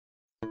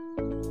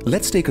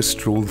Let's take a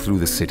stroll through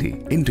the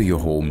city into your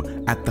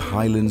home at the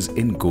Highlands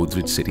in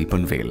GODREJ city,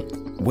 PANVEL,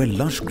 where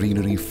lush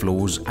greenery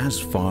flows as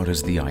far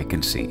as the eye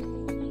can see.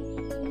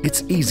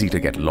 It's easy to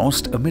get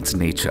lost amidst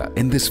nature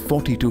in this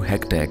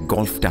 42-hectare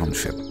golf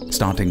township,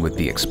 starting with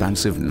the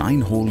expansive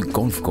 9-hole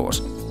golf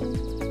course.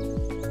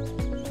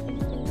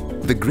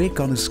 The grey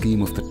colour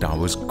scheme of the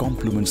towers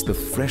complements the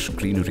fresh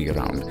greenery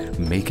around,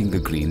 making the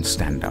greens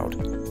stand out.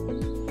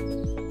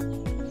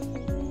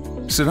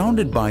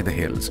 Surrounded by the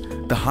hills,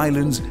 the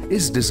Highlands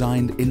is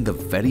designed in the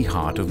very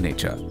heart of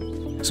nature,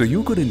 so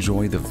you could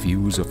enjoy the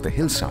views of the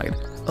hillside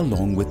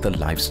along with the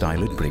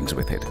lifestyle it brings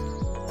with it.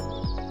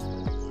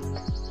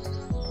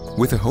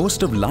 With a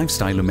host of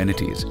lifestyle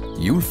amenities,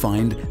 you'll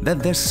find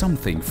that there's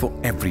something for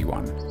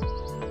everyone.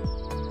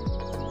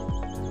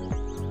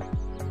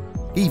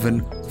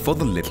 Even for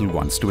the little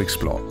ones to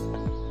explore.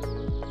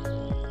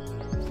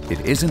 It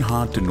isn't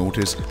hard to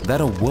notice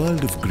that a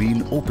world of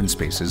green open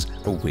spaces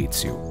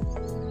awaits you.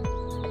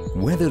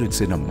 Whether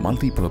it's in a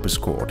multi-purpose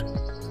court,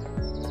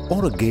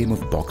 or a game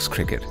of box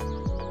cricket,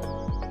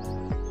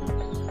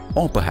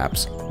 or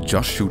perhaps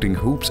just shooting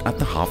hoops at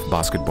the half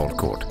basketball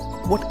court,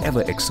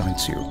 whatever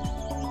excites you,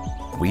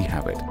 we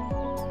have it.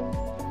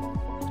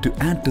 To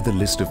add to the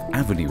list of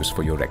avenues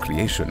for your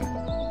recreation,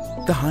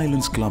 the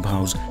Highlands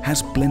Clubhouse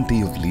has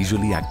plenty of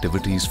leisurely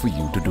activities for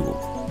you to do.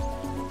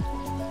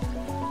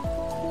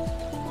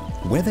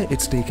 Whether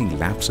it's taking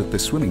laps at the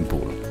swimming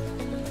pool,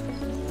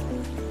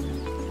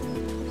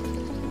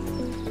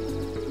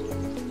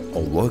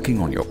 or working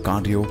on your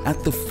cardio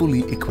at the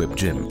fully equipped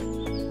gym,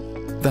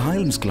 the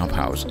Highlands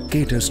Clubhouse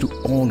caters to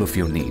all of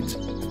your needs.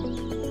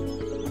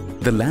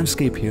 The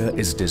landscape here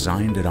is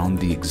designed around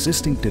the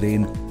existing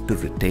terrain to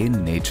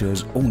retain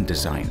nature's own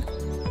design.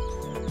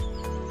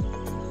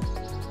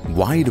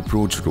 Wide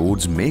approach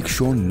roads make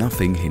sure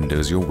nothing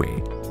hinders your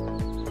way.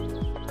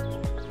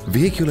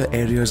 Vehicular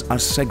areas are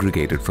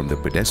segregated from the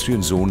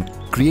pedestrian zone,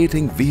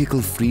 creating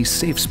vehicle-free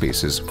safe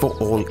spaces for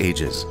all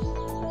ages.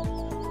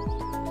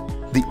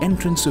 The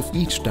entrance of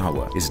each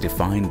tower is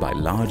defined by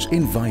large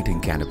inviting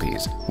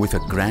canopies with a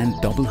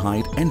grand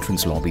double-height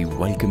entrance lobby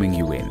welcoming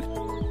you in.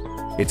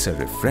 It's a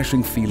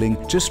refreshing feeling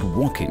just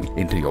walking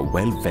into your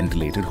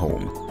well-ventilated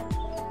home,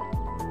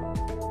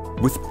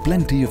 with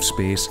plenty of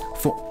space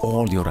for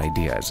all your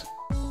ideas.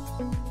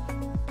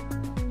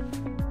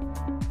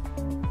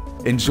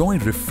 Enjoy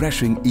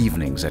refreshing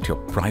evenings at your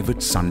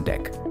private sun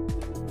deck.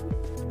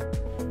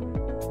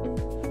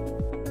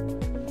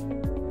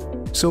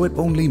 So it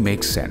only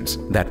makes sense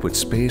that with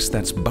space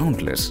that's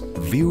boundless,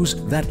 views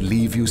that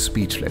leave you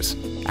speechless,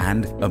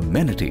 and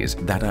amenities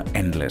that are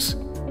endless,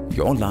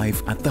 your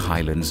life at the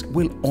Highlands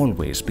will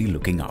always be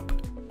looking up.